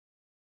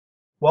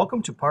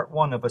Welcome to part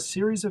one of a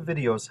series of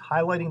videos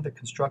highlighting the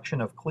construction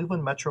of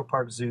Cleveland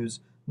Metroparks Zoo's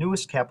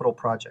newest capital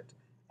project,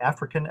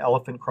 African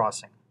Elephant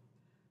Crossing.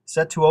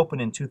 Set to open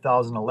in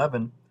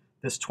 2011,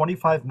 this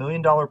 $25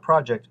 million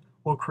project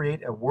will create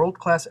a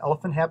world-class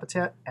elephant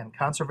habitat and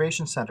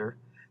conservation center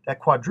that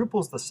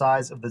quadruples the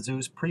size of the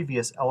zoo's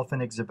previous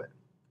elephant exhibit.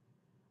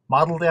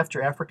 Modeled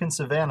after African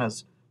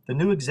savannas, the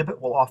new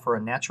exhibit will offer a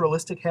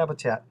naturalistic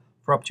habitat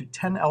for up to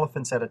 10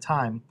 elephants at a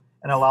time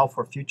and allow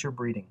for future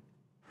breeding.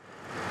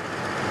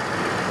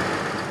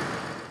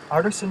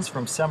 Artisans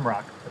from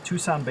Semrock, a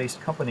Tucson-based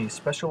company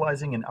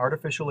specializing in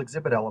artificial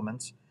exhibit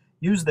elements,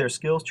 use their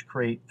skills to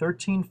create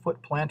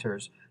 13-foot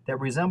planters that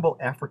resemble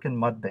African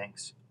mud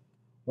banks.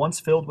 Once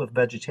filled with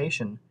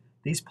vegetation,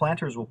 these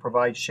planters will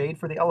provide shade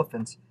for the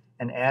elephants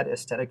and add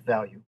aesthetic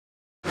value.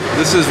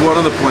 This is one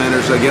of the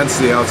planters against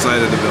the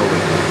outside of the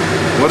building.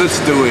 What it's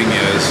doing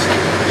is,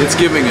 it's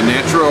giving a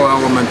natural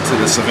element to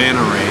the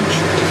Savanna Range.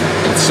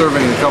 It's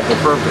serving a couple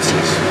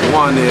purposes.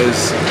 One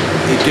is,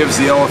 it gives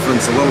the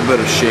elephants a little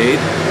bit of shade.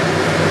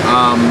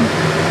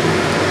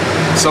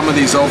 Some of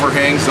these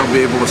overhangs, they'll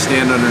be able to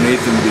stand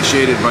underneath and be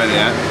shaded by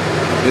that.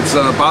 It's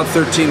about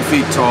 13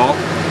 feet tall,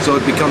 so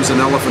it becomes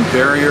an elephant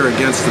barrier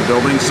against the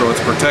building, so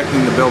it's protecting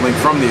the building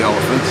from the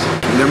elephants.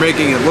 And they're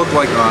making it look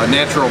like a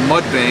natural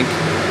mud bank,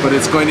 but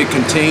it's going to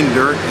contain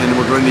dirt, and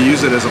we're going to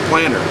use it as a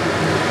planter.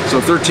 So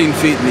 13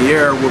 feet in the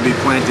air, we'll be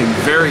planting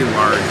very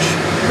large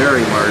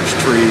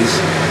trees.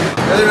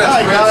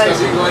 Hi guys,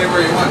 you can go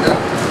anywhere you want.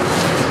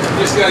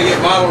 You just got to get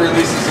model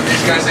releases, and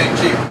these guys ain't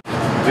cheap.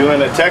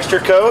 Doing a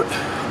texture coat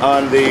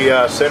on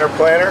the center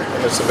planter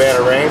in the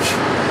Savanna Range.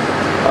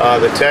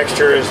 The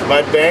texture is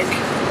mud bank,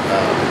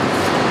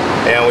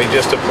 and we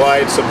just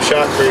applied some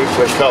shotcrete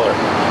with color.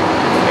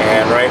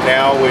 And right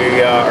now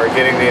we are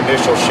getting the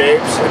initial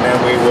shapes, and then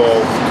we will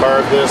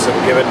carve this and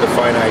give it the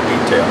finite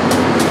detail.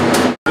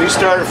 We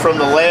started from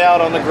the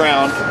layout on the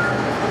ground,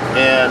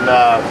 and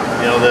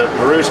you know, the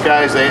Baruch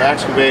guys, they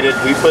excavated.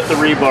 We put the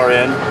rebar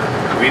in.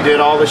 We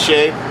did all the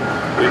shape.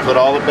 We put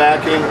all the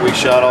backing, we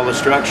shot all the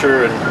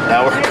structure, and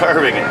now we're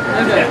carving it.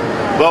 Okay.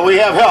 But we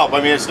have help.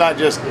 I mean, it's not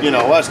just, you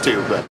know, us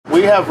two, but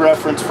we have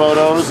reference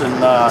photos, and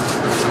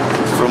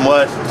from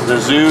what the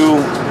zoo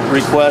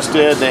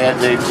requested,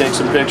 they take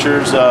some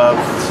pictures of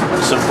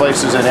some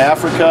places in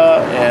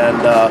Africa,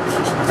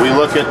 and we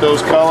look at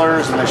those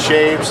colors and the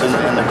shapes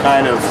and the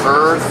kind of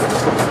earth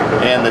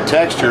and the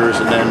textures,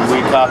 and then we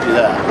copy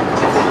that.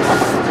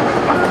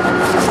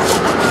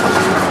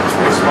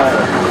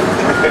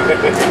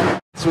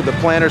 So the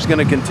planter's going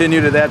to continue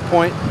to that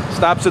point,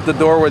 stops at the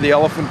door where the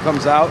elephant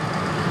comes out,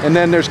 and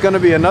then there's going to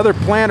be another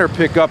planter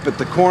pickup at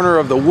the corner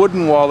of the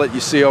wooden wall that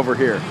you see over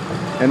here.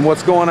 And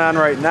what's going on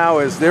right now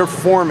is they're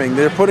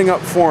putting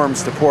up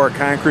forms to pour a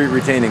concrete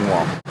retaining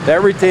wall.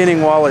 That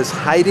retaining wall is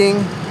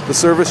hiding the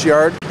service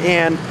yard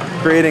and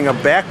creating a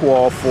back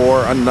wall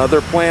for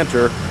another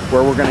planter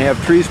where we're going to have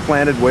trees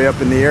planted way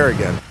up in the air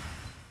again.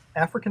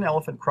 African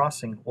Elephant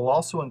Crossing will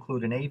also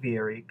include an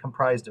aviary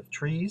comprised of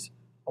trees,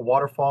 a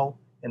waterfall,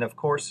 and of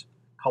course,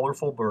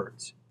 colorful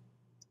birds.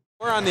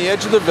 We're on the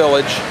edge of the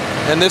village,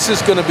 and this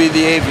is going to be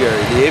the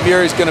aviary. The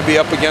aviary is going to be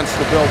up against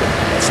the building.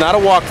 It's not a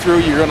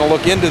walkthrough, you're going to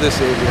look into this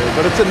aviary,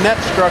 but it's a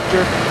net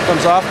structure,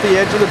 comes off the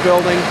edge of the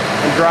building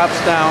and drops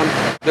down.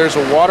 There's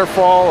a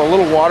waterfall, a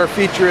little water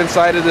feature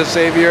inside of this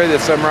aviary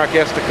that Semrock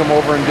has to come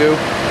over and do.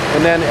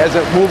 And then as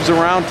it moves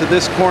around to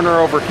this corner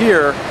over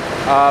here,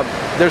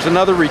 there's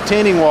another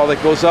retaining wall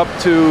that goes up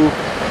to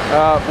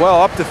well,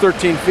 up to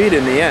 13 feet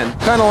in the end.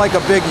 Kind of like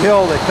a big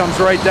hill that comes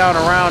right down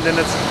around, and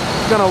it's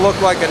going to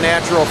look like a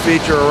natural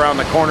feature around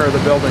the corner of the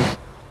building.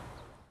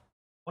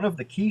 One of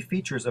the key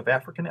features of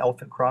African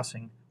Elephant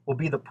Crossing will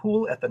be the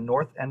pool at the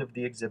north end of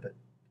the exhibit.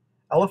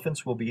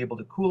 Elephants will be able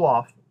to cool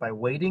off by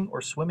wading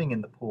or swimming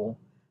in the pool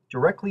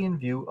directly in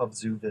view of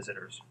zoo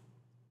visitors.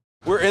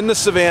 We're in the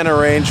Savanna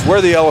Range where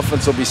the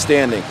elephants will be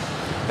standing.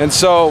 And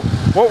so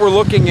what we're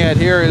looking at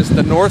here is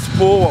the north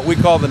pool, what we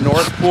call the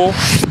north pool.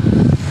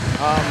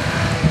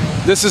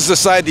 This is the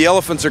side the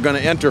elephants are going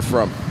to enter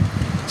from.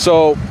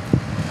 So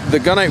the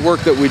gunite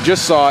work that we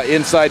just saw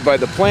inside by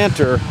the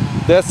planter,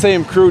 that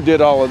same crew did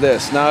all of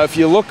this. Now if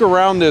you look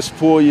around this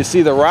pool, you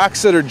see the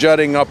rocks that are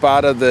jutting up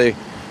out of the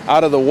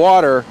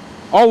water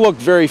all look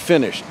very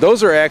finished.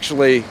 Those are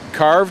actually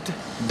carved,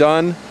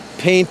 done,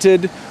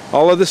 painted.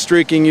 All of the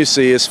streaking you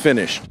see is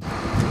finished.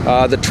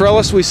 The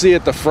trellis we see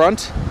at the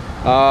front,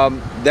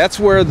 that's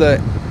where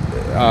the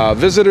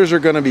visitors are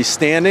going to be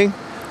standing.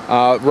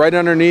 Right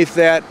underneath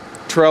that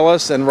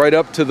trellis and right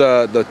up to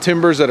the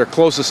timbers that are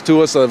closest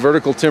to us, the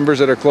vertical timbers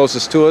that are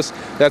closest to us,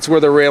 that's where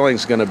the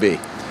railing's going to be.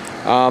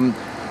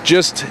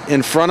 Just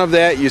in front of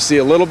that you see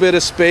a little bit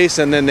of space,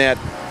 and then that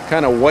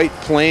kind of white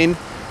plane.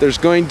 There's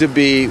going to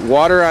be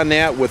water on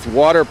that with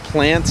water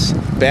plants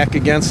back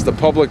against the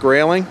public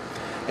railing,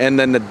 and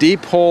then the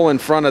deep hole in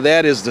front of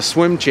that is the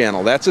swim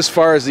channel. That's as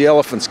far as the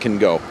elephants can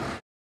go.